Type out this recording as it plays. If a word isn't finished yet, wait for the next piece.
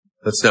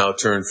Let's now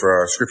turn for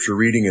our scripture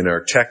reading in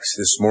our text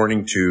this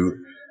morning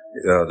to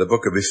the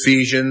book of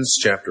Ephesians,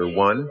 chapter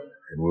 1, and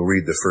we'll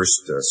read the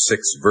first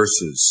 6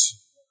 verses.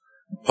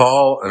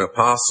 Paul, an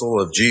apostle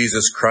of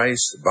Jesus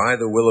Christ by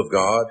the will of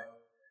God,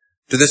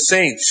 to the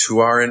saints who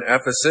are in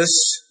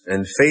Ephesus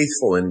and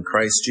faithful in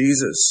Christ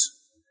Jesus,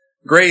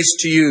 grace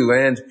to you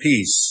and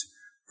peace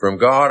from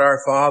God our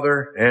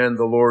Father and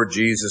the Lord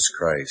Jesus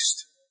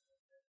Christ.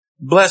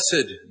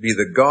 Blessed be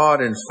the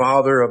God and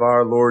Father of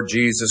our Lord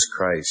Jesus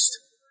Christ,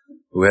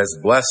 who has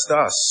blessed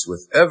us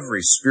with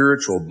every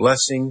spiritual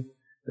blessing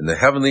in the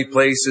heavenly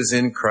places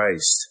in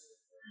Christ,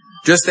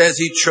 just as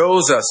he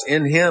chose us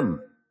in him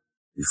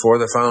before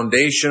the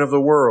foundation of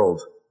the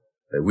world,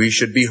 that we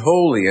should be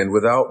holy and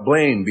without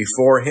blame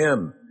before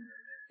him,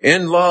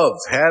 in love,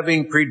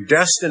 having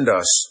predestined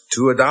us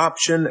to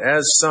adoption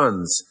as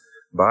sons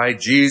by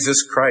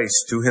Jesus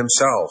Christ to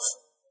himself,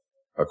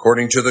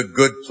 according to the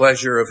good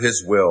pleasure of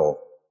his will,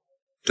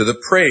 to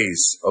the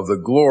praise of the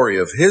glory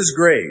of his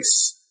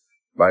grace,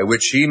 by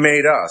which he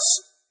made us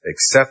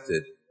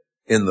accepted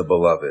in the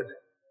beloved.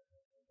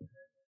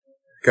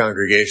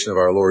 Congregation of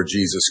our Lord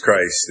Jesus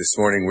Christ, this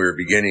morning we're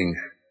beginning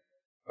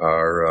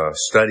our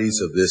studies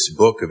of this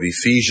book of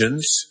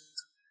Ephesians,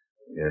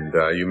 and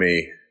you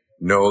may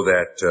know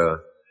that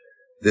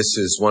this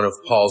is one of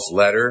Paul's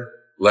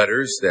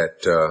letters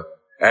that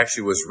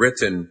actually was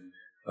written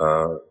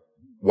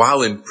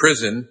while in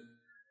prison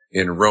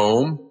in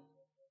Rome.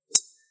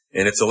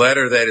 And it's a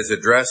letter that is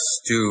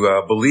addressed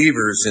to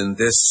believers in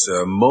this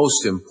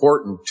most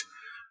important,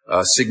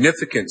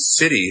 significant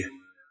city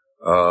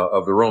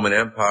of the Roman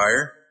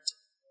Empire,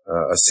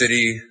 a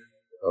city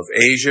of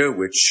Asia,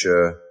 which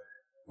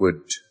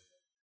would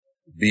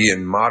be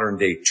in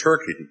modern-day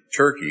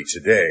Turkey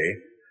today.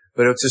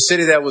 But it's a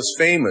city that was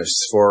famous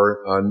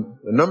for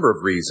a number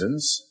of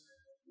reasons.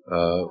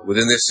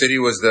 Within this city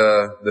was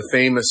the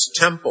famous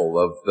temple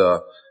of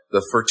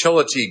the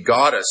fertility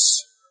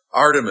goddess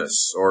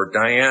Artemis or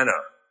Diana.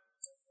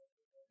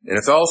 And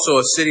it's also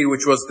a city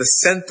which was the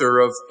center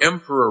of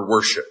emperor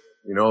worship.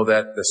 You know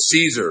that the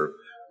Caesar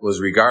was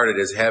regarded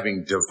as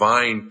having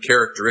divine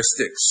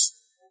characteristics,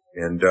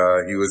 and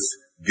he was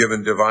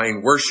given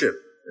divine worship,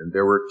 and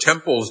there were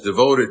temples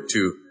devoted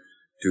to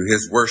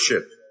his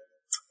worship.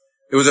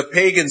 It was a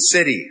pagan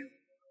city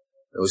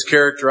that was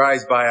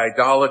characterized by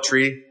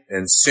idolatry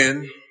and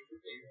sin,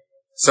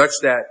 such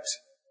that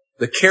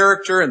the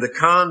character and the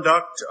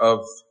conduct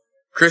of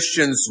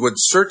Christians would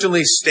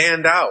certainly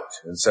stand out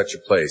in such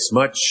a place,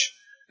 much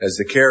as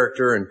the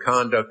character and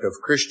conduct of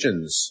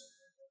Christians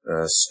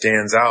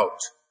stands out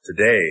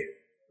today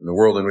in the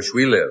world in which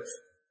we live.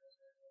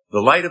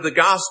 The light of the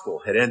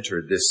gospel had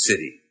entered this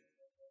city.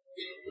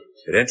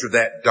 It entered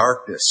that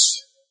darkness.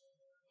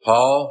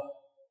 Paul,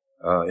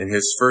 in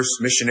his first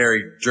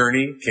missionary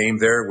journey, came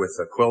there with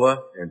Aquila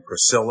and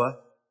Priscilla,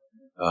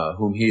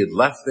 whom he had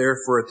left there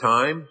for a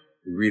time.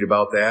 We read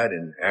about that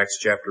in Acts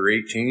chapter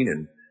 18,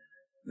 and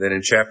then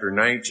in chapter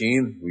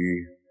 19,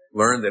 we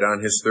learn that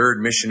on his third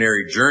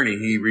missionary journey,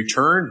 he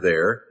returned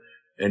there,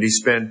 and he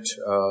spent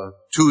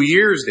 2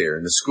 years there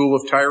in the school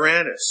of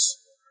Tyrannus,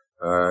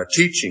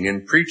 teaching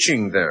and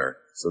preaching there,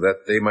 so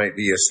that they might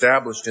be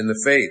established in the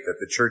faith, that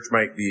the church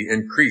might be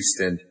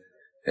increased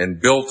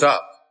and built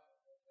up.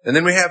 And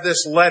then we have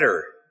this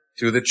letter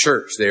to the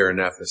church there in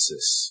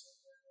Ephesus.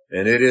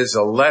 And it is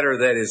a letter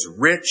that is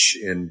rich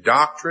in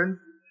doctrine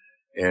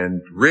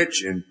and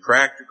rich in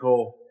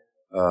practical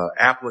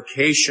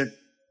application.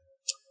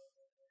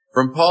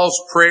 From Paul's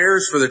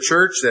prayers for the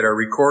church that are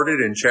recorded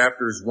in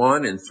chapters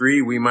 1 and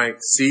 3, we might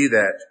see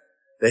that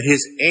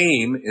his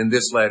aim in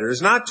this letter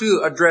is not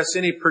to address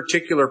any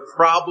particular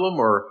problem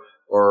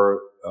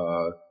or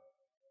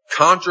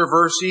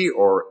controversy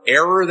or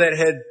error that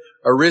had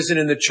arisen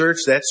in the church.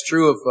 That's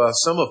true of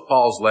some of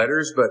Paul's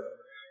letters, but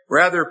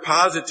rather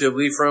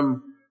positively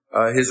from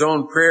his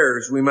own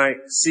prayers, we might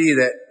see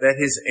that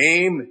his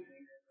aim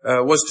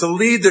was to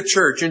lead the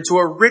church into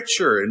a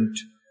richer and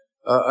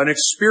an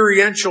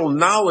experiential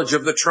knowledge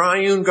of the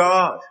triune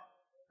God,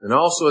 and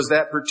also as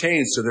that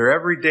pertains to their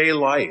everyday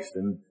life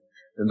and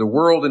the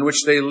world in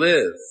which they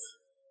live,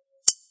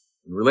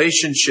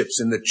 relationships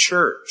in the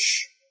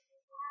church,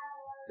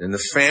 in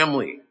the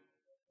family,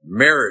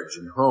 marriage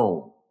and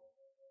home.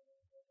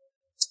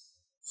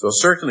 So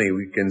certainly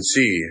we can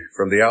see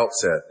from the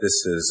outset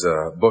this is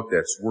a book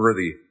that's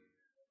worthy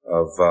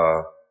of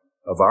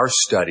our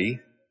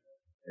study.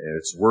 And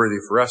it's worthy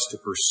for us to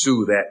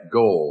pursue that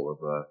goal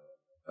of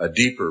a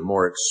deeper,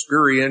 more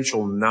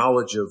experiential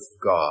knowledge of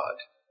God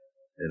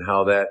and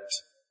how that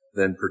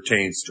then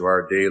pertains to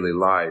our daily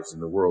lives in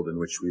the world in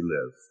which we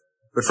live.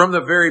 But from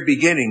the very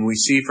beginning, we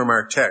see from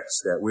our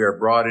text that we are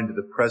brought into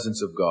the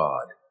presence of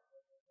God.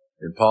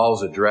 In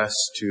Paul's address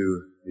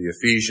to the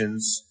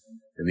Ephesians,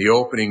 in the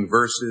opening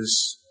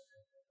verses,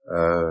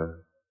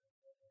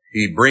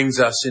 he brings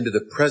us into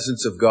the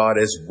presence of God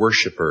as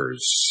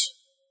worshipers,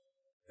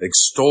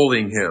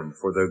 extolling him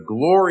for the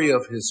glory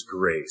of his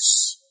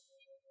grace,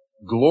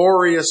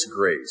 glorious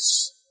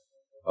grace,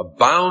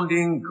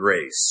 abounding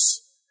grace,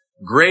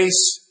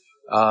 grace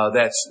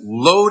that's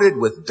loaded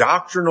with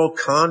doctrinal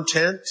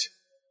content,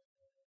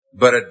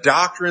 but a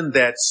doctrine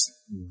that's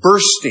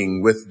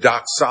bursting with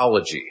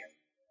doxology.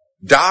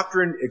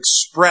 Doctrine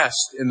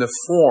expressed in the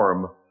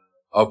form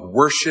of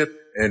worship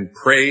and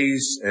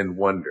praise and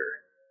wonder.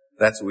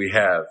 That's what we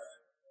have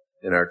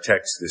in our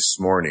text this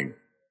morning.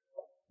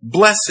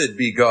 Blessed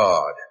be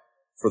God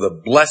for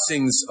the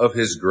blessings of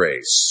His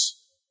grace.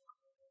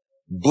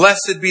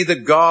 Blessed be the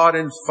God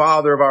and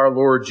Father of our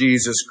Lord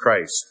Jesus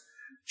Christ.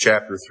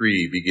 Verse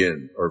 3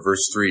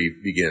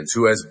 begins,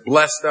 who has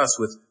blessed us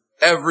with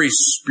every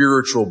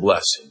spiritual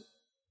blessing.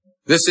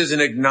 This is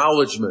an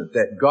acknowledgement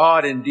that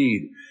God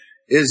indeed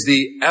is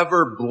the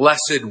ever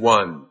blessed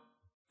one.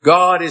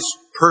 God is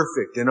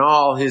perfect in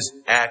all His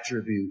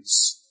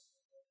attributes.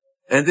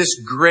 And this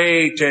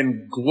great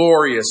and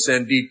glorious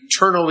and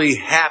eternally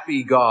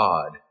happy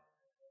God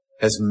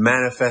has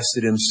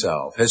manifested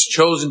Himself, has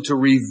chosen to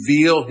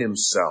reveal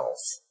Himself,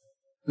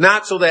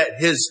 not so that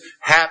His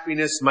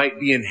happiness might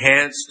be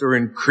enhanced or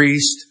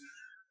increased,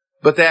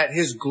 but that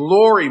His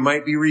glory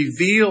might be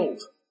revealed,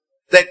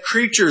 that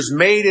creatures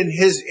made in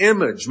His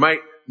image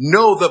might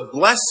know the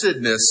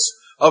blessedness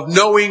of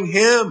knowing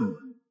Him,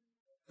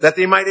 that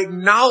they might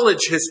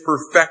acknowledge His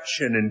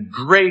perfection and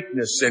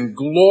greatness and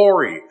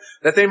glory,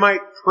 that they might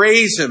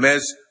praise Him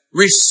as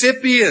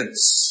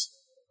recipients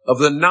of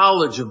the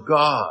knowledge of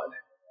God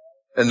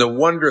and the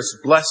wondrous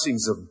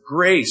blessings of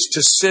grace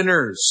to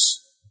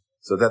sinners,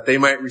 so that they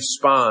might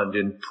respond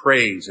in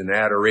praise and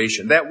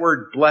adoration. That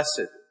word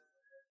blessed,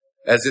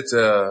 as it's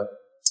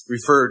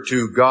referred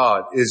to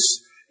God,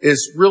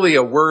 is really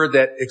a word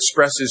that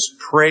expresses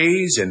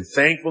praise and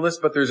thankfulness,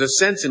 but there's a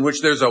sense in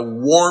which there's a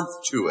warmth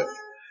to it.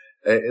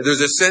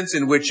 There's a sense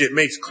in which it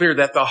makes clear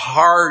that the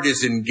heart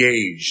is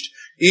engaged,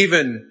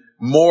 even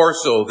more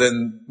so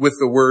than with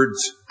the words,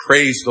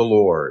 praise the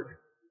Lord.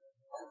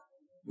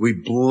 We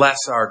bless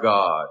our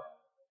God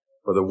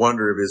for the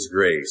wonder of His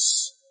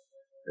grace.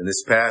 And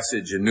this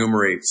passage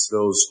enumerates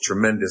those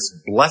tremendous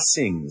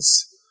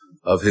blessings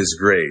of His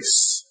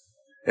grace.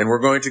 And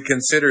we're going to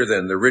consider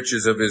then the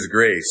riches of His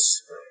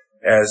grace,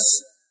 as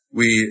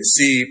we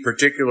see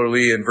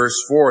particularly in verse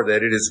 4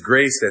 that it is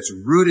grace that's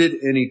rooted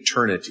in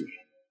eternity.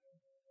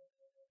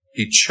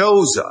 He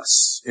chose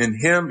us in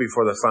Him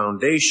before the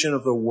foundation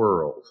of the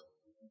world.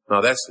 Now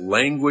that's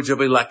language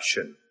of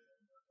election.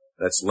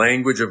 That's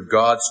language of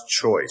God's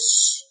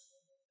choice.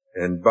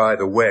 And by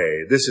the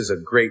way, this is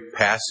a great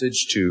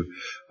passage to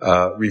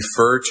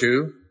refer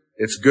to.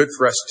 It's good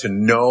for us to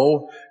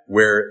know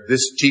where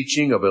this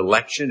teaching of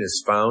election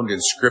is found in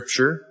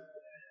Scripture.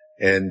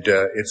 And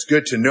it's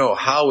good to know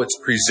how it's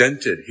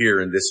presented here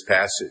in this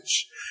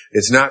passage.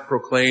 It's not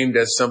proclaimed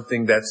as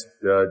something that's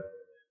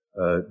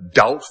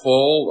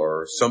doubtful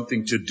or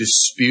something to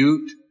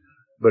dispute,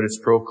 but it's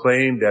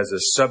proclaimed as a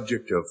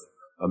subject of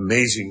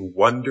amazing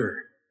wonder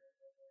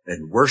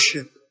and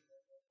worship.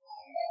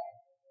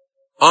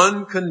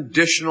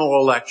 Unconditional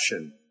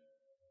election.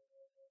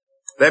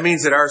 That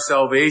means that our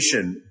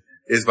salvation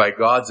is by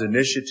God's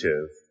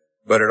initiative,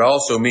 but it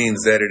also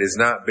means that it is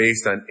not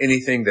based on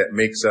anything that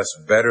makes us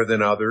better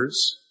than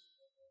others.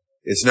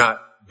 It's not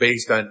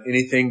based on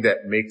anything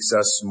that makes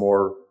us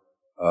more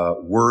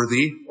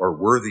worthy or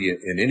worthy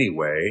in any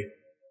way.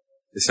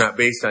 It's not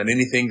based on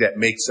anything that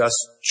makes us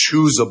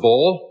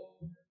choosable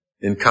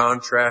in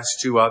contrast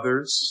to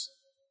others.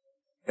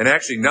 And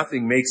actually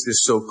nothing makes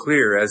this so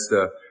clear as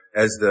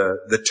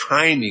the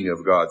timing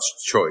of God's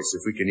choice,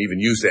 if we can even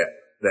use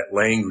that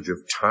language of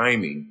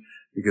timing,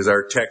 because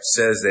our text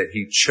says that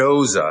He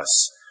chose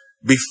us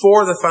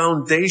before the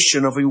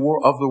foundation of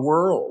the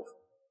world.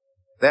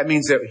 That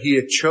means that He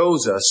had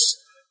chose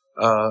us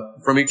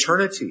from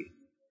eternity,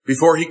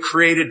 before He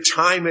created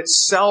time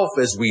itself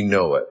as we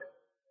know it,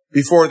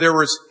 before there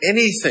was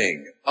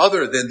anything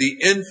other than the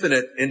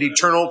infinite and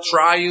eternal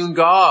triune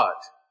God.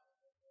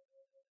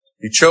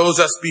 He chose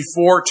us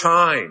before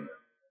time.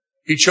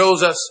 He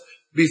chose us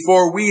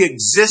before we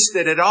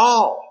existed at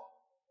all,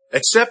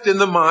 except in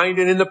the mind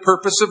and in the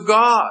purpose of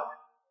God.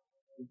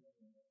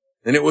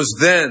 And it was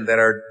then that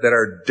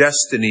our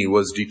destiny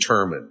was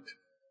determined.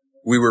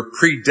 We were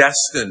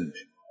predestined.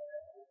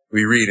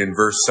 We read in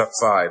verse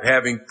 5,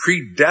 having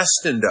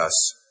predestined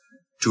us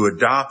to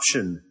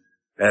adoption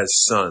as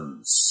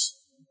sons.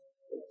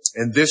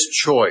 And this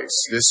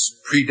choice,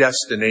 this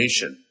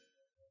predestination,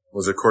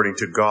 was according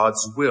to God's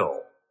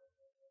will.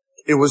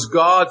 It was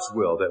God's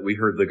will that we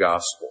heard the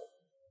gospel.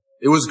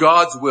 It was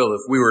God's will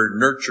if we were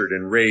nurtured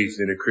and raised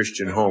in a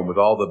Christian home with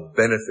all the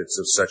benefits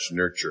of such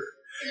nurture.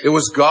 It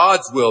was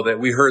God's will that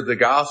we heard the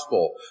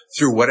gospel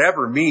through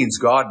whatever means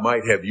God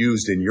might have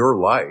used in your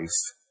life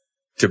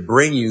to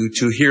bring you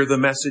to hear the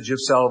message of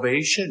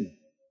salvation.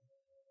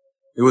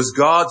 It was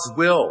God's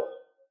will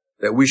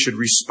that we should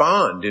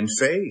respond in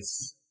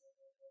faith.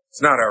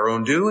 It's not our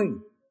own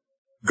doing.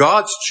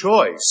 God's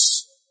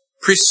choice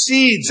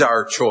precedes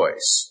our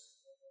choice.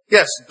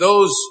 Yes,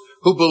 those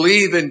who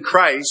believe in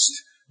Christ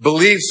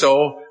believe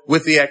so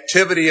with the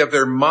activity of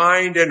their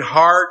mind and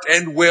heart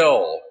and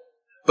will.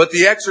 But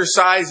the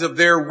exercise of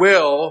their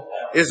will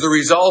is the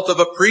result of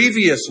a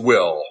previous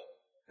will.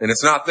 And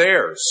it's not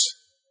theirs.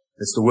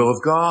 It's the will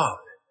of God.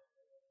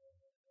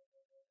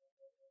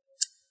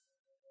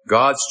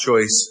 God's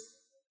choice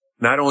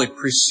not only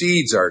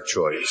precedes our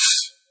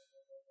choice,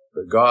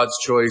 but God's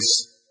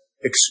choice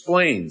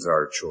explains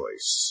our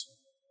choice.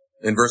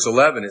 In verse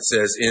 11 it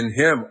says, "In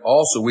him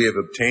also we have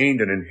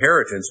obtained an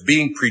inheritance,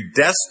 being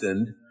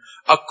predestined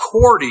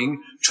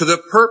according to the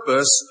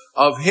purpose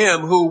of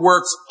him who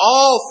works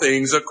all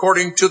things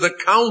according to the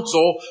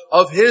counsel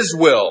of his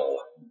will."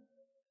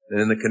 And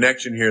in the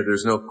connection here,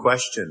 there's no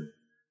question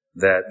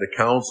that the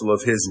counsel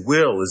of his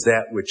will is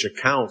that which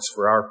accounts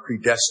for our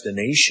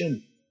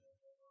predestination.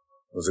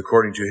 It was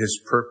according to his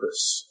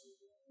purpose.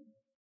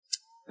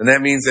 And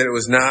that means that it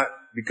was not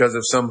because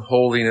of some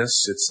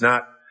holiness. It's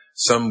not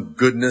some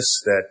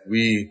goodness that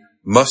we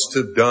must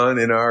have done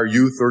in our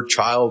youth or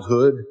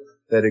childhood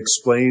that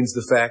explains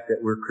the fact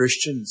that we're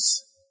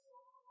Christians.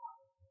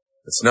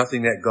 It's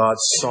nothing that God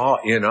saw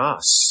in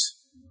us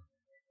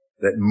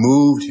that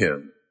moved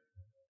him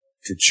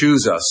to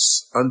choose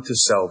us unto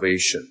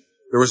salvation.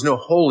 There was no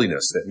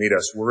holiness that made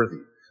us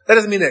worthy. That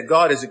doesn't mean that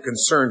God isn't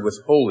concerned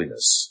with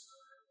holiness.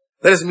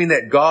 That doesn't mean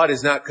that God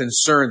is not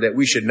concerned that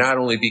we should not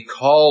only be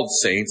called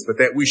saints, but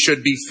that we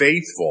should be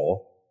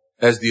faithful,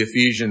 as the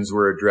Ephesians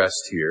were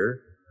addressed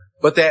here.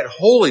 But that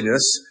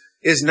holiness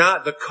is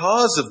not the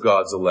cause of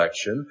God's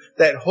election.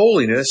 That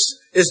holiness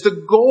is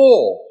the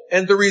goal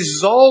and the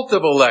result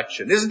of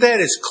election. Isn't that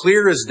as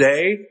clear as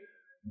day?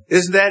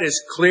 Isn't that as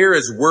clear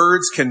as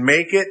words can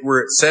make it,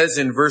 where it says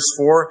in verse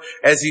 4,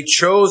 "As he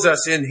chose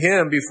us in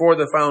him before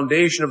the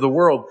foundation of the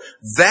world,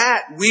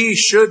 that we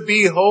should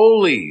be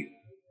holy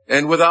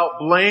and without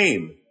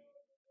blame."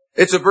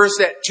 It's a verse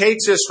that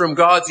takes us from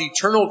God's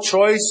eternal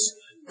choice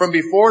from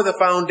before the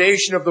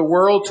foundation of the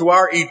world to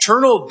our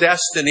eternal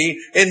destiny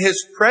in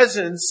his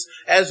presence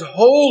as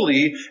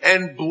holy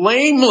and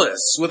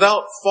blameless,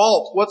 without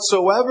fault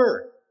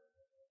whatsoever.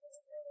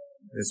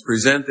 It's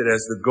presented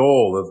as the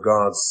goal of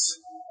God's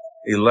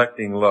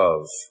electing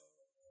love.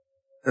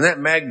 And that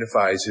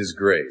magnifies his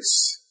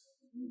grace,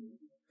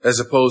 as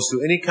opposed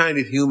to any kind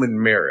of human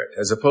merit,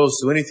 as opposed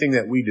to anything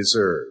that we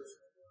deserve.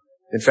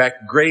 In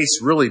fact, grace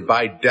really,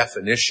 by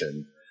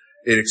definition,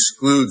 it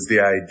excludes the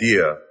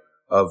idea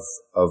of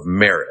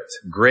merit.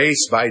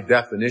 Grace, by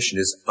definition,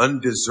 is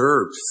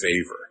undeserved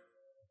favor.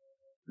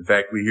 In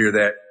fact, we hear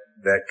that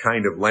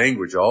kind of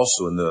language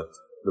also in the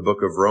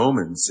book of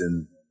Romans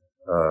in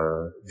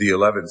the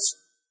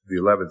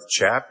 11th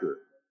chapter,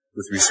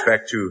 with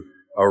respect to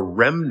a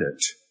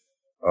remnant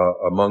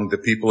among the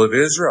people of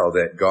Israel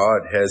that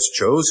God has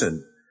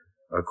chosen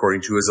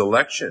according to his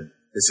election.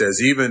 It says,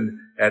 even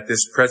at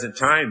this present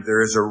time,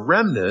 there is a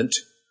remnant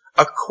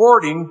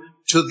according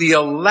to the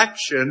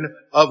election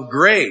of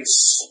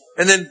grace.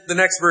 And then the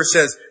next verse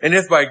says, "And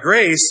if by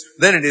grace,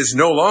 then it is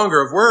no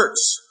longer of works.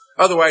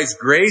 Otherwise,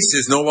 grace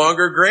is no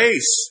longer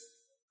grace.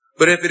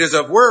 But if it is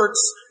of works,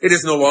 it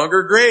is no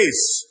longer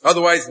grace.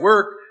 Otherwise,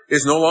 work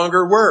is no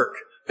longer work."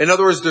 In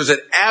other words, there's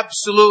an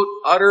absolute,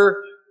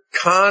 utter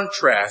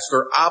contrast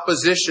or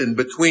opposition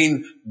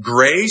between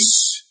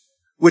grace,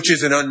 which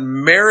is an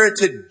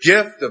unmerited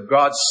gift of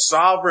God's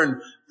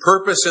sovereign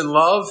purpose and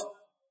love,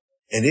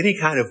 and any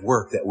kind of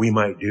work that we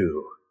might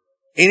do.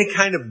 Any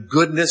kind of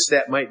goodness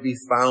that might be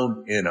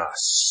found in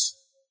us.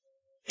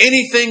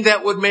 Anything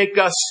that would make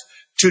us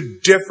to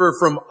differ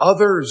from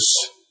others.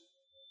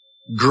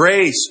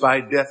 Grace,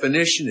 by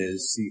definition,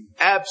 is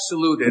the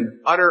absolute and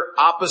utter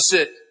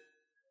opposite,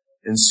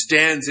 and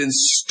stands in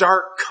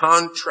stark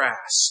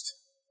contrast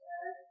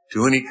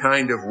to any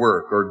kind of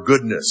work or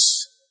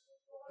goodness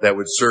that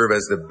would serve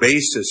as the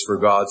basis for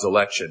God's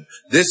election.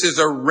 This is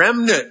a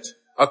remnant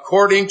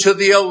according to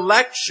the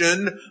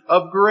election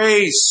of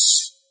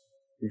grace.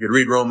 You could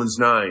read Romans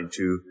 9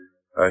 to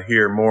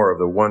hear more of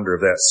the wonder of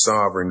that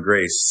sovereign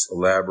grace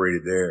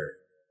elaborated there.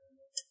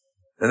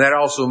 And that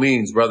also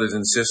means, brothers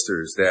and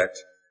sisters, that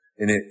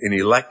in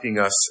electing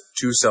us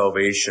to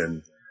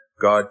salvation,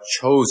 God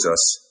chose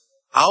us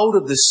out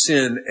of the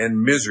sin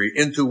and misery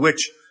into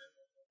which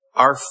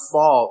our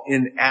fall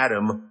in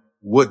Adam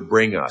would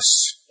bring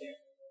us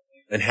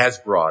and has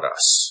brought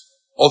us.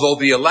 Although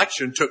the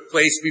election took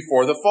place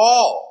before the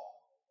fall,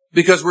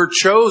 because we're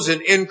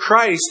chosen in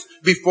Christ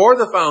before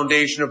the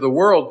foundation of the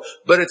world,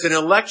 but it's an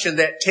election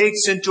that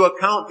takes into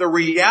account the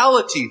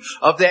reality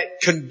of that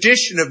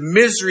condition of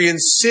misery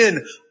and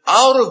sin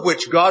out of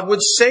which God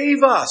would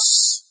save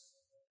us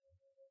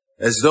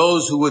as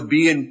those who would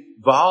be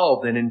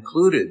involved and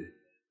included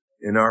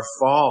in our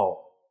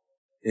fall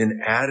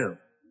in Adam.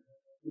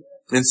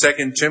 In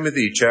 2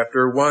 Timothy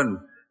chapter 1,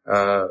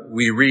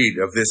 we read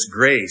of this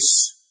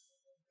grace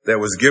that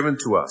was given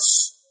to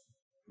us,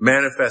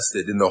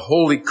 manifested in the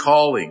holy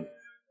calling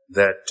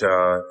that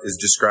is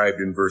described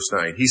in verse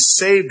 9. He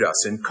saved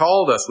us and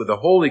called us with a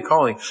holy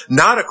calling,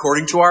 not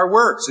according to our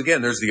works.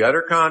 Again, there's the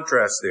utter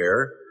contrast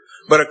there,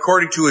 but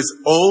according to his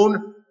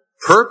own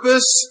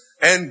purpose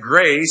and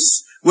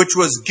grace, which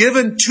was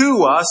given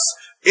to us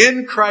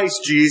in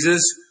Christ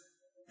Jesus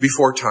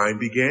before time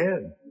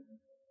began,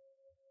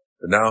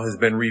 but now has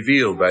been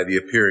revealed by the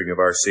appearing of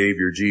our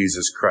Savior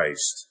Jesus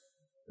Christ.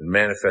 and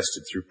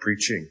manifested through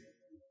preaching.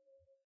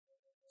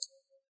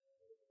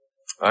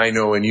 I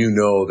know and you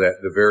know that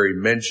the very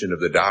mention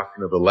of the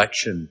doctrine of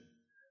election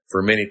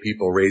for many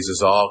people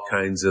raises all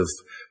kinds of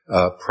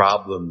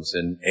problems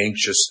and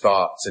anxious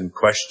thoughts and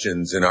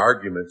questions and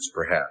arguments,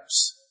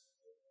 perhaps.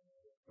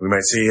 We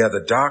might say, yeah,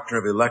 the doctrine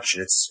of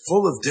election, it's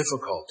full of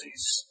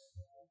difficulties.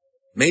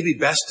 Maybe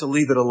best to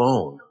leave it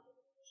alone.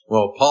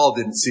 Well, Paul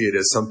didn't see it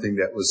as something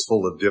that was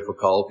full of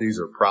difficulties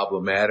or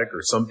problematic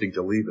or something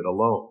to leave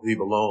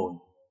alone.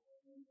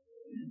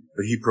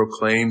 But he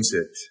proclaims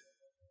it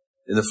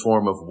in the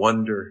form of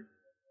wonder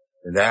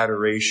and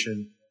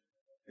adoration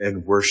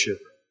and worship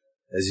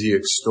as he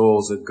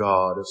extols a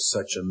God of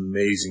such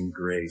amazing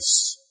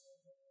grace.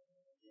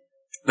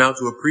 Now,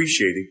 to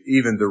appreciate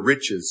even the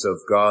riches of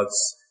God's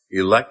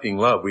electing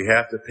love, we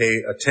have to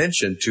pay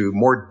attention to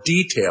more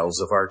details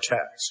of our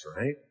text,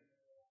 right?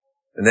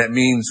 And that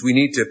means we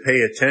need to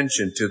pay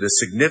attention to the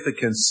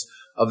significance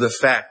of the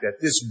fact that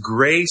this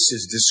grace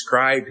is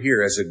described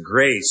here as a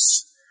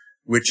grace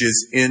which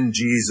is in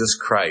Jesus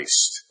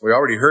Christ. We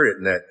already heard it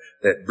in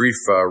that brief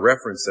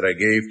reference that I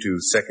gave to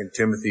 2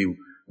 Timothy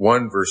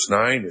 1 verse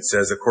 9. It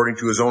says, according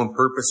to his own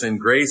purpose and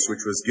grace,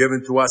 which was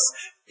given to us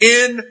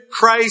in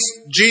Christ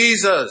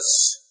Jesus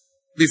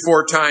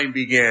before time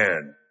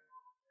began.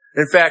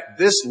 In fact,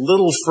 this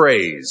little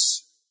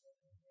phrase,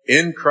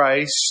 in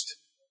Christ,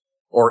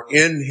 or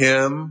in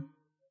him,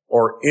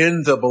 or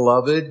in the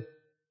beloved,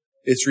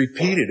 it's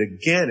repeated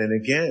again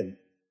and again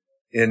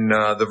in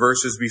the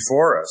verses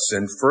before us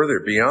and further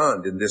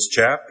beyond in this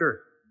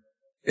chapter.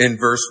 In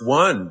verse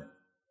 1,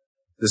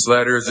 this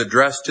letter is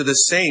addressed to the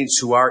saints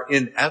who are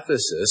in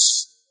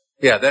Ephesus.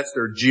 Yeah, that's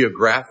their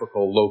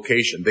geographical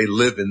location. They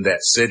live in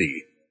that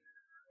city.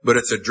 But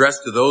it's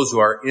addressed to those who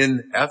are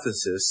in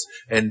Ephesus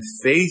and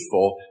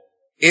faithful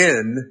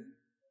in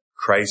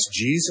Christ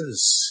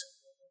Jesus.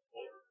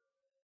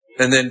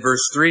 And then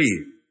verse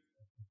 3,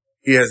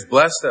 he has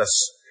blessed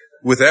us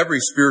with every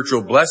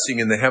spiritual blessing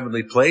in the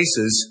heavenly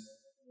places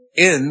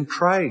in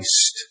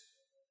Christ.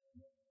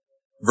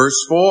 Verse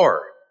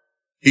 4,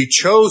 he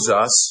chose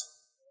us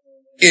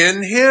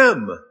in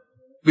him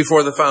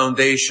before the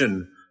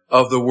foundation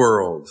of the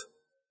world.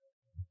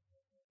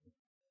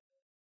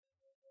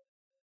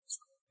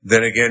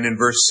 Then again in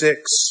verse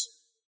 6,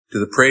 to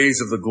the praise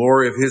of the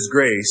glory of his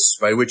grace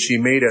by which he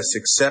made us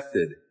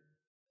accepted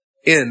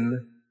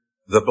in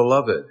the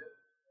beloved.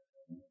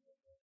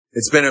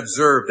 It's been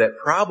observed that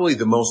probably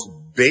the most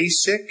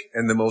basic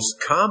and the most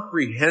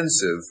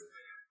comprehensive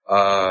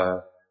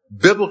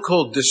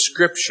biblical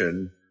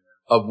description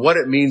of what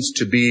it means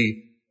to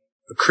be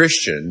a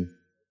Christian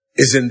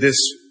is in this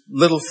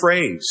little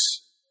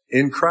phrase,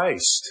 in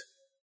Christ.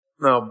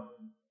 Now,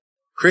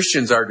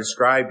 Christians are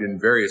described in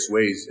various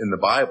ways in the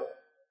Bible.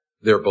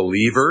 They're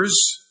believers.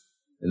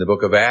 In the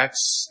book of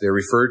Acts, they're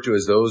referred to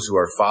as those who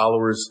are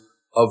followers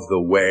of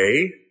the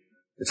way.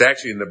 It's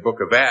actually in the book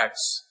of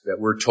Acts that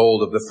we're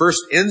told of the first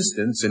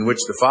instance in which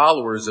the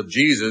followers of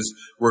Jesus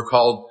were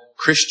called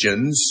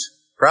Christians,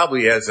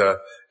 probably as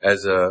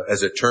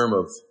a term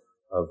of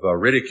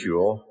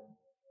ridicule.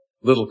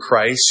 Little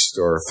Christ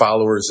or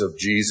followers of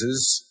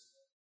Jesus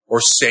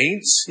or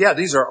saints. Yeah,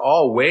 these are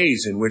all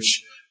ways in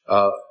which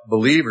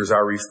believers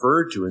are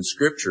referred to in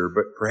Scripture,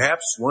 but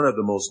perhaps one of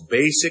the most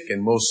basic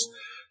and most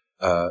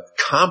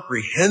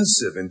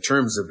comprehensive in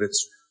terms of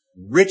its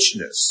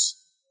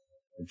richness,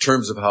 in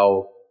terms of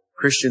how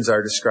Christians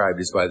are described,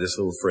 is by this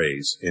little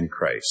phrase, in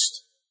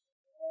Christ.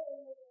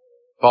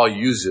 Paul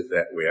used it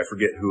that way. I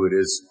forget who it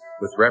is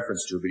with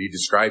reference to, but he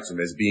describes him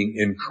as being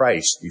in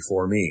Christ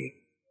before me.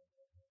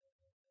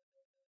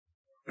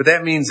 But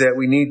that means that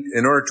we need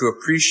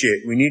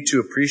to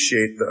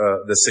appreciate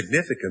the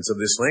significance of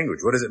this language.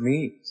 What does it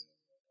mean?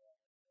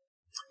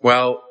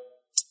 Well,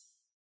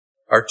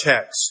 our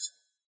text,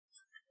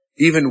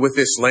 even with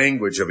this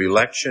language of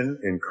election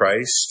in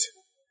Christ,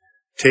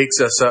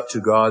 takes us up to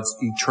God's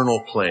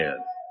eternal plan.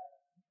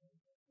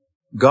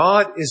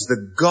 God is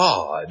the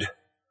God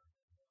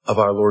of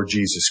our Lord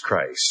Jesus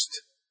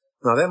Christ.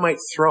 Now that might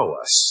throw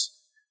us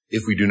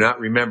if we do not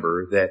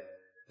remember that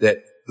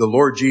the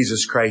Lord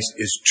Jesus Christ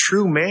is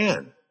true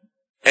man.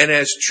 And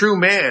as true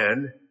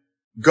man,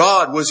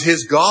 God was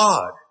his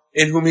God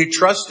in whom he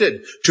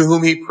trusted, to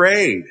whom he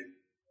prayed.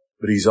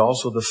 But he's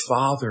also the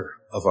Father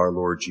of our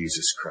Lord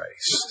Jesus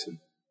Christ.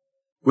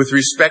 With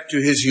respect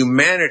to his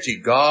humanity,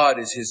 God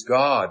is his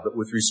God. But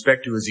with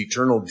respect to his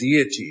eternal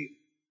deity,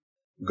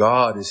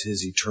 God is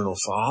his eternal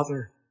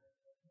Father.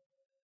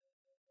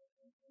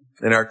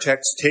 And our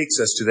text takes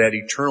us to that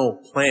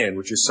eternal plan,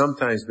 which has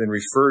sometimes been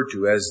referred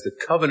to as the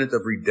covenant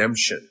of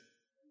redemption.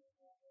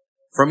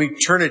 From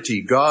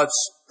eternity, God's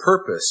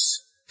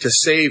purpose to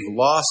save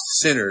lost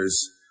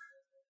sinners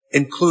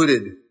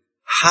included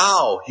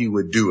how he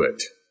would do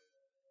it,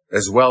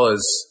 as well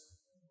as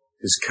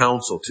his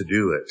counsel to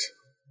do it.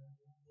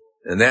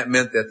 And that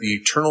meant that the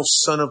eternal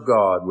Son of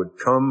God would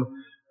come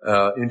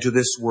into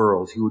this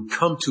world. He would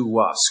come to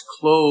us,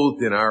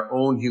 clothed in our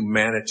own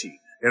humanity,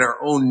 in our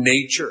own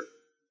nature.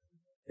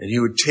 And he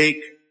would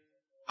take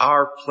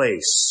our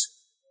place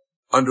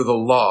under the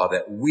law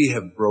that we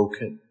have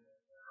broken.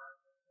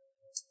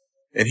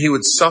 And he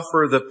would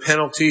suffer the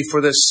penalty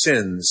for the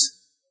sins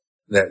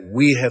that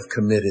we have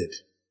committed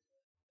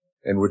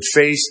and would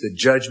face the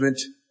judgment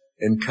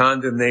and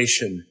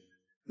condemnation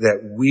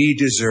that we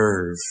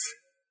deserve.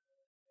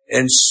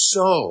 And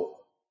so,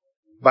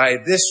 by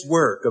this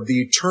work of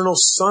the eternal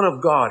Son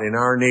of God in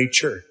our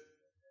nature,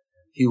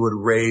 he would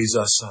raise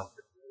us up.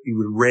 He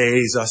would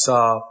raise us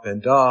up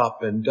and up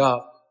and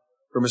up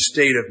from a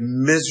state of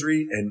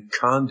misery and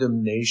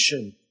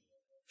condemnation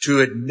to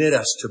admit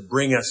us, to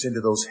bring us into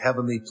those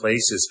heavenly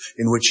places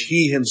in which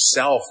he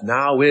himself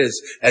now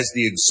is as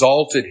the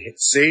exalted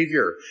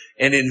Savior,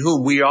 and in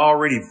whom we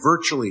already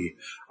virtually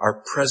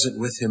are present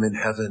with him in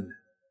heaven.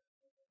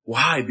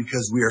 Why?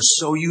 Because we are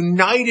so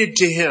united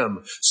to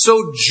him,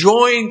 so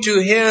joined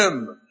to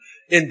him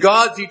in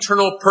God's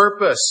eternal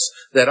purpose,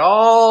 that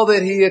all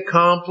that he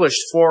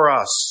accomplished for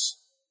us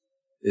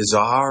is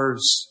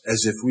ours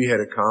as if we had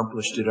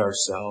accomplished it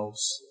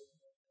ourselves.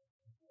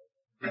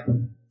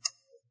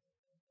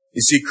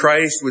 You see,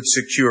 Christ would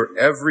secure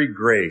every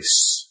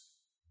grace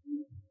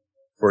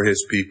for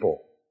his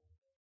people.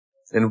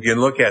 And we can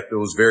look at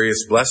those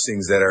various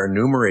blessings that are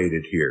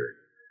enumerated here.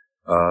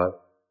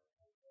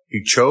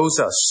 He chose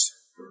us,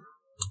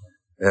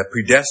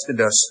 predestined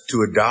us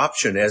to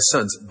adoption as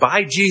sons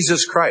by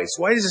Jesus Christ.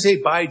 Why does it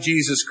say by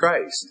Jesus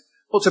Christ?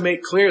 Well, to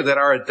make clear that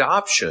our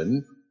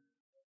adoption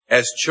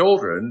as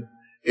children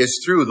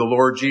is through the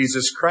Lord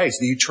Jesus Christ,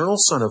 the eternal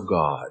Son of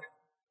God,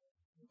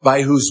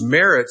 by whose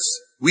merits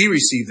we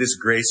receive this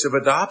grace of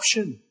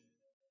adoption.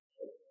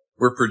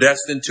 We're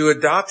predestined to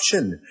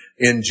adoption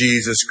in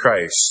Jesus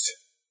Christ.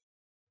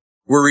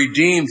 We're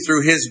redeemed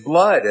through his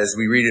blood, as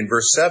we read in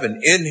verse 7.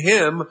 In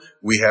him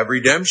we have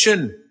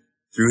redemption,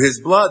 through his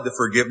blood, the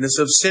forgiveness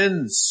of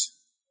sins.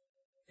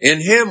 In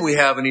him we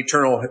have an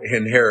eternal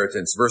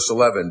inheritance, verse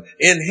 11.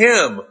 In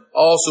him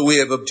also we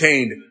have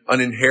obtained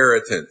an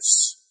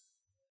inheritance.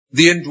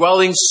 The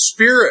indwelling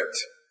Spirit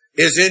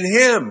is in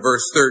him,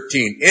 verse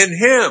 13. In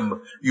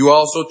him you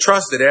also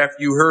trusted after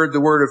you heard the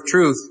word of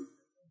truth,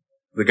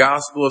 the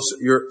gospel of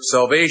your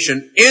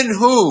salvation, in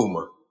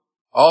whom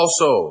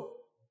also,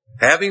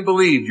 having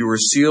believed, you were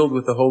sealed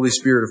with the Holy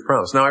Spirit of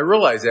promise. Now I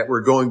realize that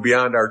we're going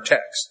beyond our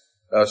text,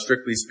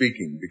 strictly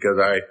speaking, because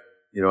I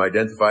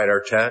identified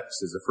our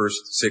text as the first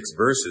 6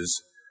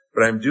 verses,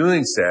 but I'm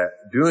doing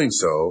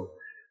so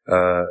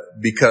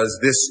because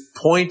this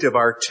point of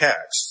our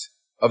text,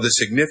 of the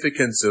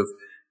significance of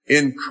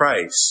in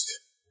Christ,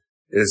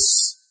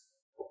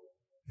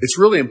 it's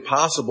really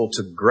impossible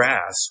to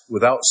grasp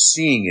without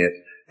seeing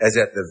it as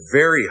at the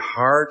very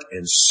heart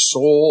and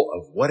soul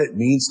of what it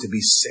means to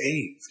be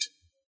saved.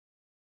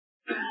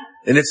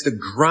 And it's the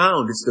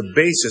ground, it's the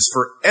basis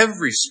for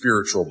every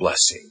spiritual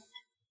blessing.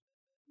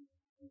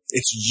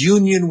 It's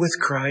union with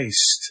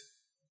Christ.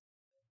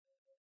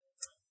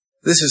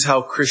 This is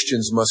how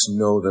Christians must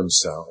know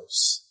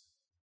themselves.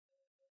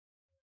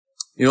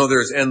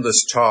 There's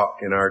endless talk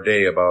in our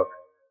day about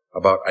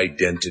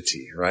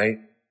identity, right?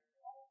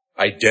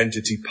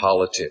 Identity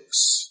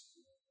politics.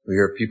 We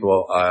hear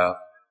people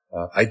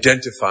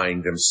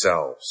identifying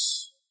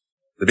themselves.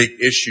 The big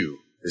issue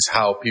is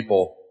how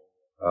people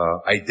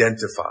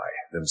identify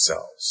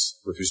themselves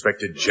with respect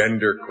to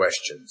gender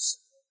questions,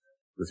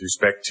 with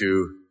respect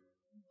to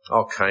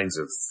all kinds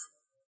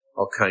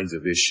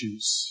of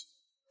issues,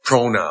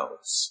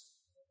 pronouns.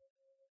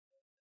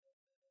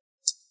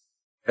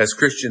 As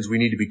Christians, we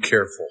need to be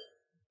careful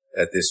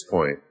at this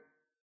point.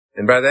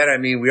 And by that I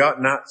mean we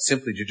ought not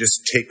simply to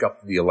just take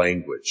up the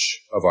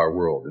language of our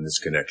world in this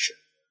connection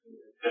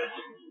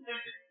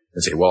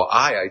and say, well,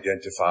 I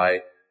identify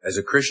as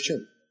a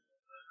Christian,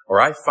 or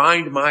I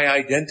find my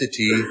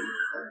identity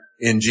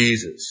in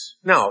Jesus.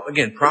 Now,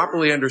 again,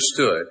 properly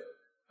understood,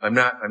 I'm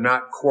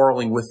not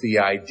quarreling with the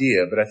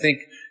idea, but I think,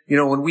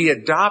 when we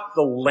adopt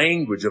the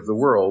language of the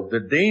world, the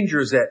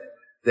danger is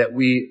that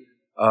we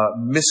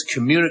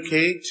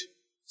miscommunicate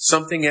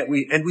something and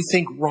we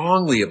think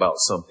wrongly about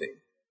something.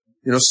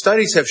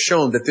 Studies have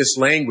shown that this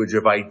language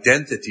of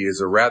identity is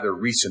a rather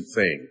recent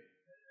thing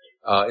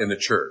in the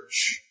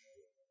church.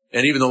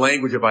 And even the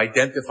language of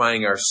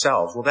identifying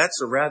ourselves, well,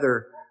 that's a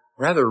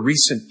rather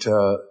recent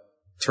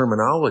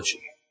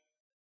terminology.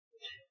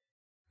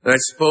 And I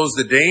suppose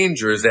the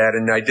danger is that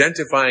in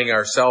identifying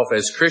ourselves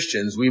as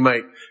Christians, we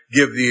might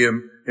give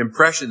the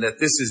impression that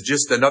this is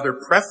just another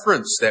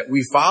preference that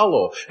we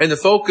follow, and the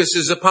focus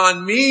is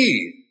upon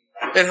me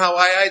and how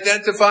I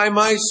identify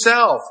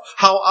myself,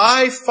 how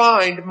I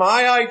find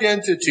my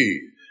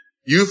identity.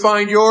 You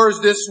find yours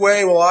this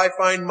way, well, I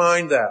find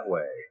mine that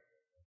way.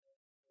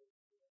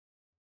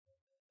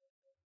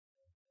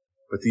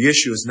 But the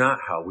issue is not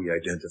how we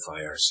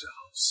identify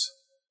ourselves.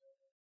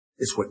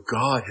 It's what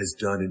God has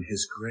done in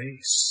his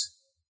grace.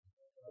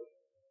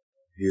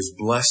 He has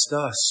blessed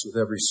us with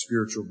every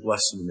spiritual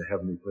blessing in the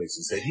heavenly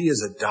places, that he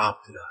has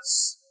adopted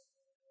us,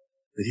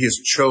 that he has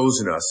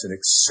chosen us and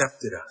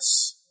accepted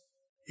us.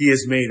 He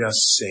has made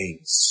us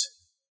saints,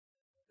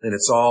 and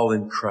it's all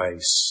in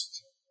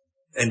Christ.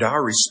 And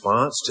our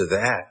response to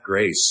that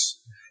grace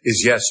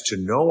is, yes, to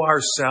know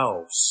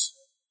ourselves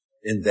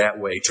in that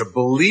way, to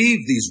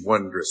believe these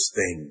wondrous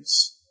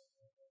things,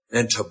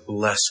 and to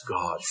bless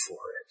God for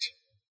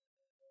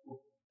it.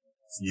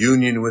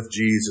 Union with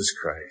Jesus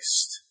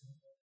Christ.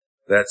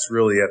 That's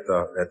really at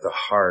the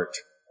heart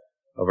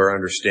of our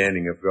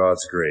understanding of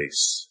God's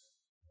grace.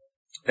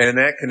 And in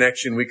that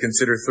connection, we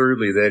consider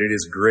thirdly that it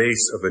is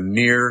grace of a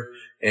near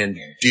and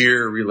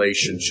dear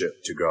relationship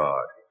to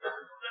God.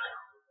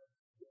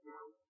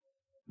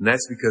 And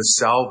that's because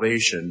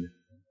salvation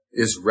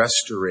is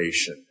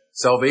restoration.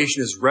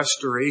 Salvation is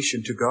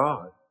restoration to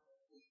God.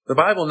 The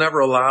Bible never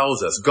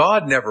allows us,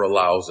 God never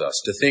allows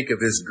us to think of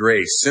His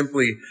grace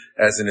simply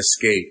as an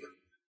escape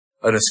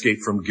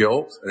from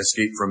guilt, an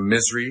escape from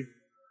misery,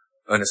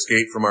 an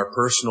escape from our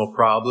personal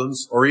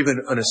problems, or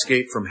even an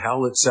escape from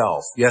hell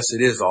itself. Yes,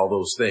 it is all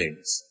those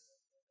things.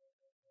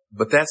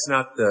 But that's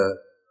not the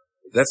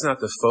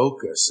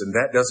focus, and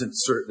that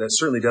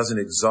certainly doesn't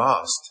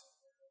exhaust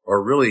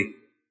or really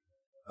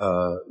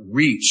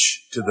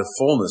reach to the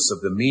fullness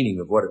of the meaning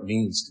of what it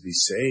means to be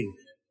saved.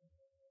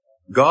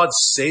 God's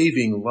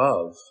saving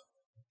love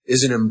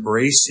is an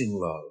embracing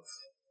love.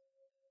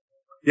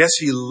 Yes,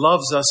 He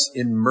loves us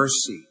in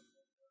mercy,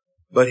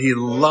 but He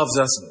loves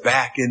us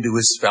back into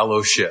His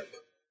fellowship.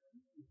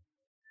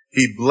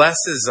 He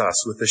blesses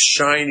us with the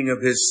shining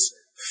of His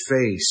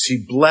face.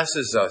 He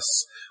blesses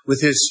us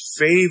with His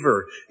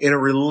favor in a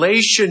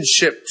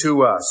relationship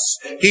to us.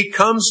 He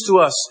comes to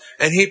us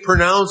and He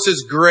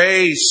pronounces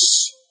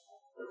grace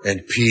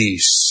and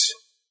peace.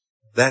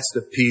 That's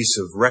the peace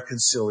of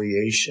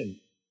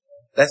reconciliation.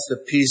 That's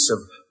the peace of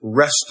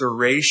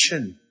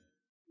restoration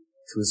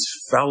to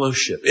His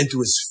fellowship, into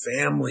His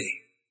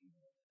family.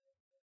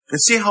 And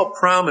see how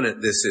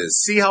prominent this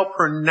is. See how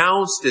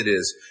pronounced it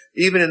is,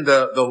 even in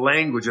the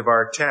language of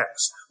our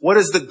text. What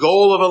is the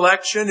goal of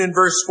election in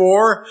verse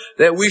 4?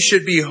 That we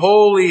should be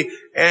holy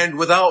and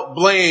without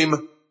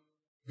blame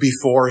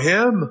before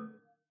Him.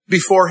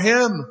 Before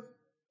Him.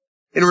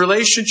 In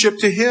relationship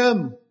to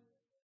Him.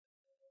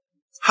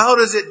 How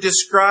does it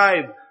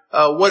describe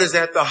what is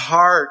at the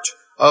heart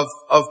of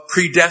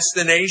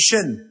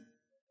predestination?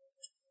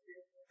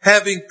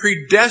 Having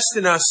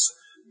predestined us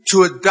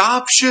to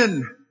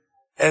adoption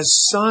as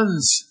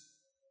sons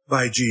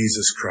by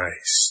Jesus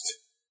Christ.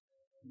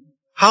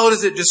 How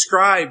does it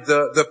describe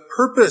the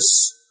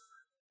purpose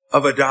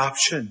of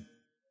adoption?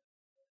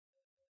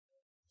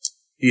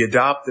 He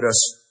adopted us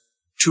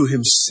to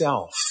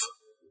Himself.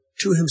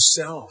 To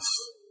Himself.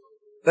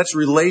 That's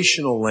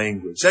relational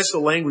language. That's the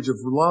language of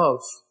love.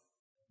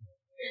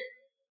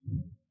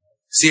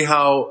 See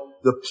how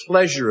the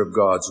pleasure of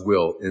God's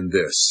will in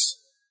this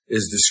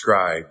is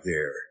described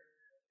there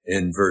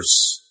in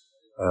verse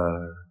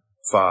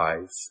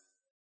 5.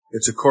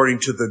 It's according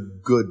to the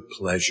good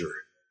pleasure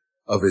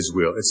of His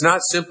will. It's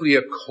not simply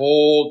a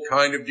cold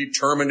kind of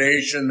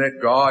determination that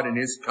God in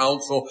His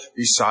counsel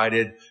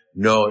decided.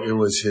 No, it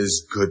was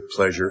His good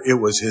pleasure. It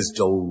was His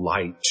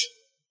delight.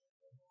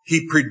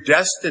 He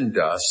predestined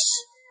us,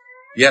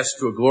 yes,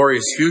 to a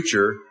glorious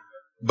future,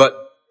 but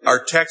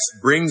our text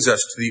brings us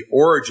to the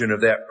origin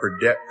of that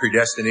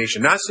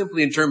predestination, not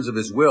simply in terms of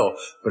His will,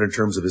 but in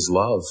terms of His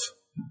love.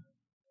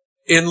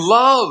 In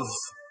love,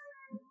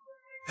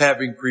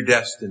 having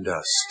predestined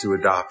us to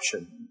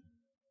adoption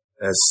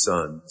as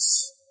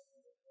sons.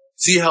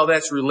 See how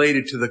that's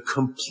related to the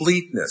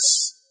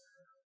completeness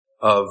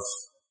of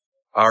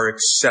our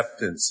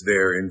acceptance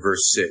there in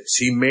verse 6.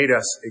 He made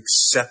us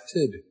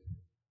accepted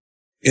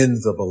in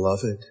the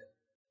beloved.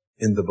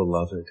 In the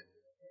beloved.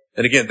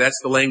 And again, that's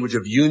the language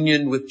of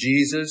union with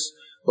Jesus.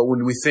 But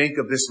when we think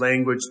of this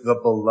language, the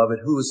beloved,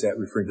 who is that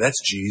referring to?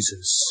 That's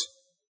Jesus.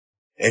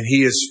 And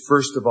He is,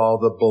 first of all,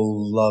 the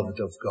beloved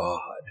of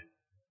God.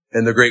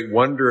 And the great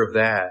wonder of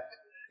that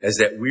is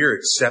that we are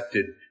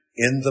accepted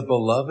in the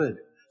beloved.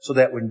 So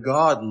that when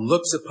God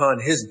looks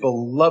upon His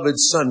beloved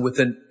Son with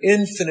an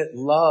infinite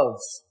love,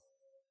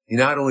 He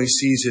not only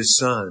sees His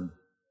Son,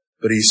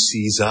 but He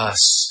sees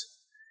us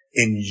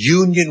in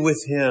union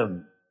with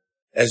Him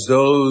as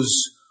those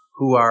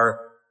who are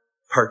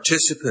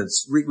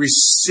participants,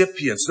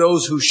 recipients,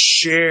 those who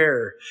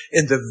share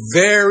in the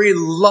very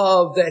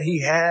love that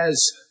He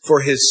has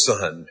for His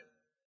Son.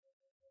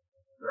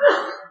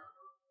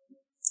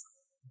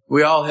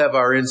 We all have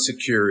our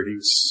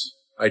insecurities,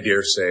 I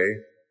dare say.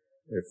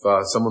 If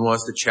someone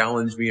wants to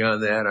challenge me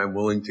on that, I'm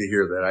willing to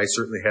hear that. I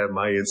certainly have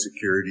my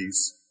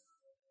insecurities.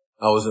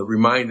 I was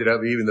reminded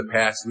of even the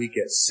past week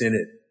at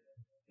Synod,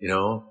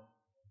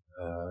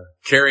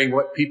 caring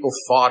what people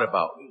thought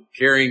about me,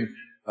 caring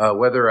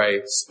whether I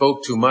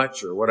spoke too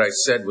much or what I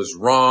said was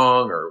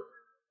wrong, or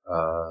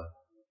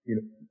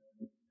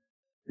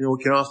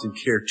we can often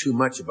care too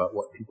much about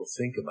what people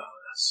think about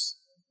us.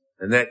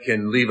 And that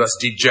can leave us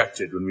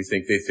dejected when we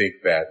think they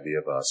think badly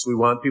of us. We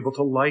want people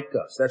to like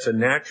us. That's a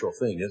natural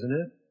thing, isn't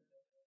it?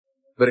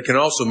 But it can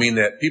also mean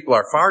that people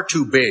are far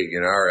too big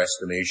in our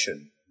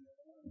estimation.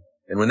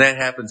 And when that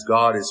happens,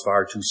 God is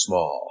far too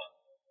small.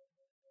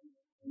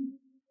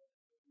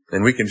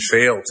 And we can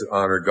fail to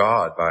honor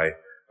God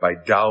by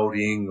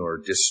doubting or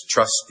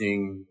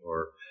distrusting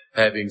or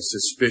having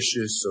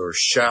suspicious or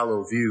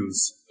shallow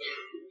views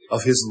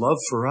of His love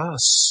for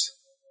us,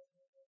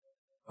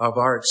 of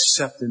our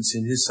acceptance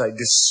in His sight,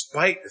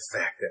 despite the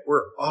fact that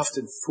we're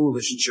often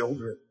foolish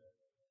children,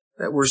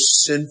 that we're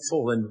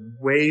sinful and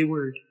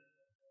wayward.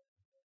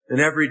 And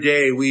every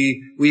day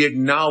we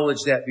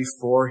acknowledge that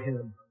before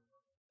Him.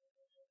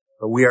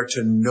 But we are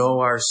to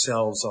know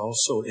ourselves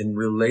also in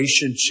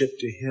relationship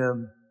to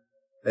Him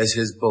as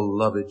His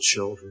beloved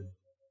children,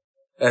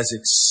 as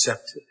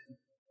accepted.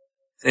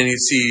 And you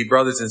see,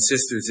 brothers and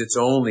sisters, it's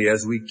only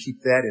as we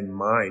keep that in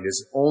mind,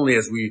 it's only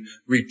as we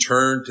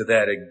return to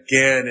that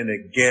again and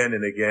again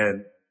and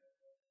again,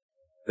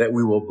 that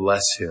we will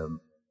bless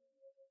Him,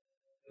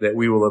 that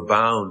we will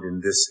abound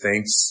in this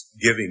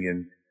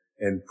thanksgiving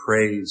and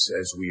praise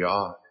as we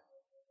ought,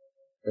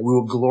 that we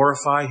will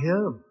glorify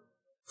Him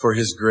for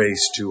His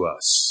grace to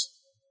us.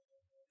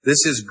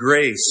 This is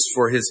grace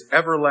for His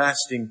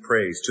everlasting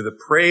praise, to the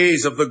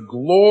praise of the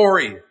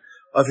glory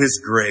of His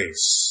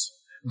grace.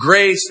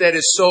 Grace that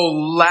is so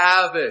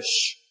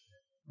lavish.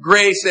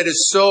 Grace that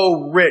is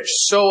so rich,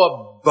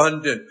 so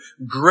abundant.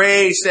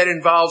 Grace that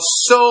involves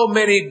so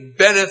many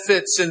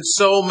benefits and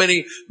so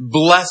many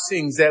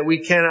blessings that we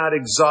cannot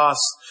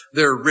exhaust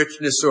their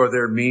richness or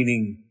their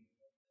meaning.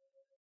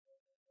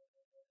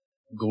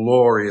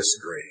 Glorious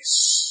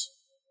grace.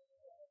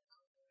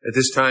 At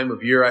this time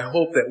of year, I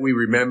hope that we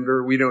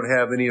remember, we don't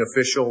have any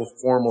official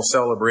formal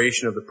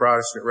celebration of the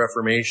Protestant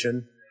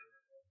Reformation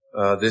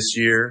this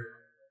year,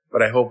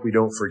 but I hope we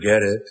don't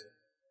forget it.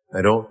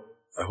 I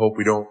hope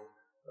we don't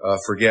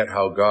forget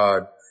how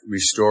God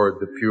restored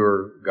the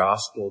pure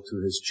gospel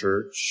to His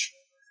church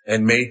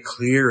and made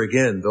clear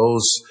again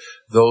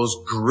those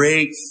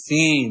great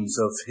themes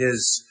of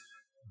His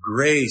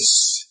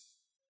grace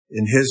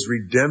in His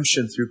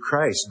redemption through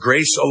Christ.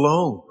 Grace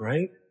alone,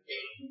 right?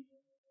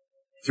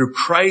 Through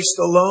Christ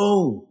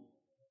alone.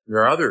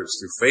 There are others.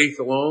 Through faith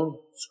alone,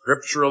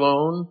 Scripture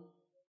alone.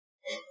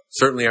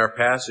 Certainly our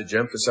passage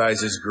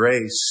emphasizes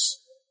grace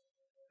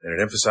and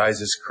it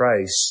emphasizes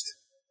Christ,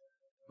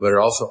 but it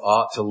also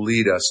ought to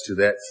lead us to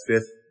that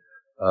fifth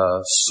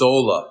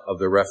sola of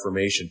the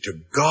Reformation. To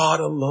God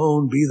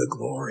alone be the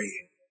glory.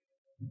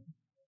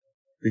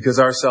 Because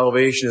our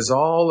salvation is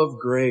all of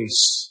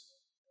grace.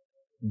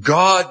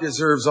 God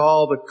deserves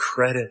all the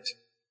credit,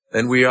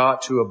 and we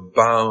ought to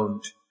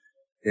abound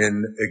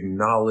in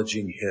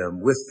acknowledging Him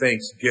with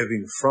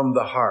thanksgiving from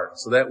the heart,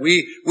 so that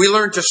we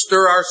learn to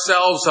stir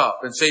ourselves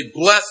up and say,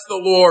 bless the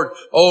Lord,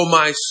 O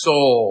my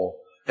soul,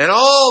 and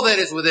all that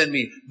is within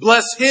me.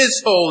 Bless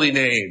His holy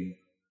name.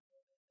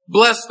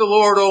 Bless the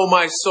Lord, O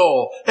my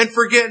soul, and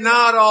forget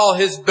not all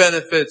His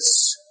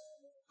benefits,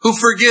 who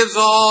forgives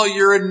all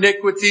your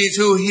iniquities,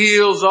 who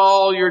heals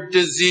all your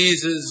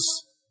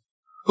diseases,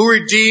 who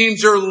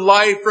redeems your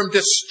life from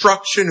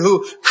destruction,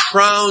 who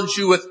crowns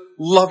you with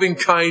loving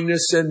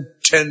kindness and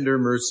tender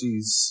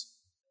mercies.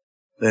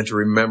 And to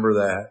remember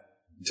that,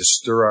 to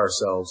stir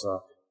ourselves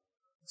up,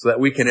 so that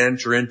we can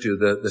enter into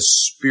the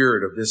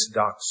spirit of this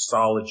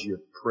doxology of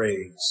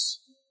praise.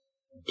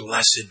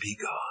 Blessed be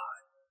God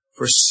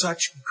for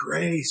such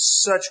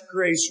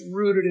grace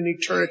rooted in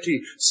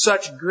eternity,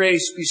 such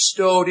grace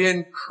bestowed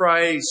in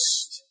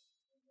Christ,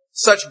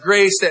 such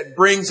grace that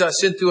brings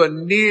us into a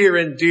near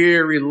and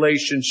dear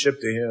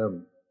relationship to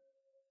Him.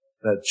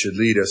 That should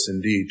lead us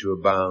indeed to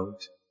abound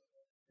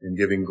in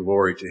giving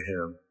glory to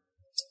Him.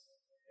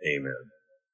 Amen.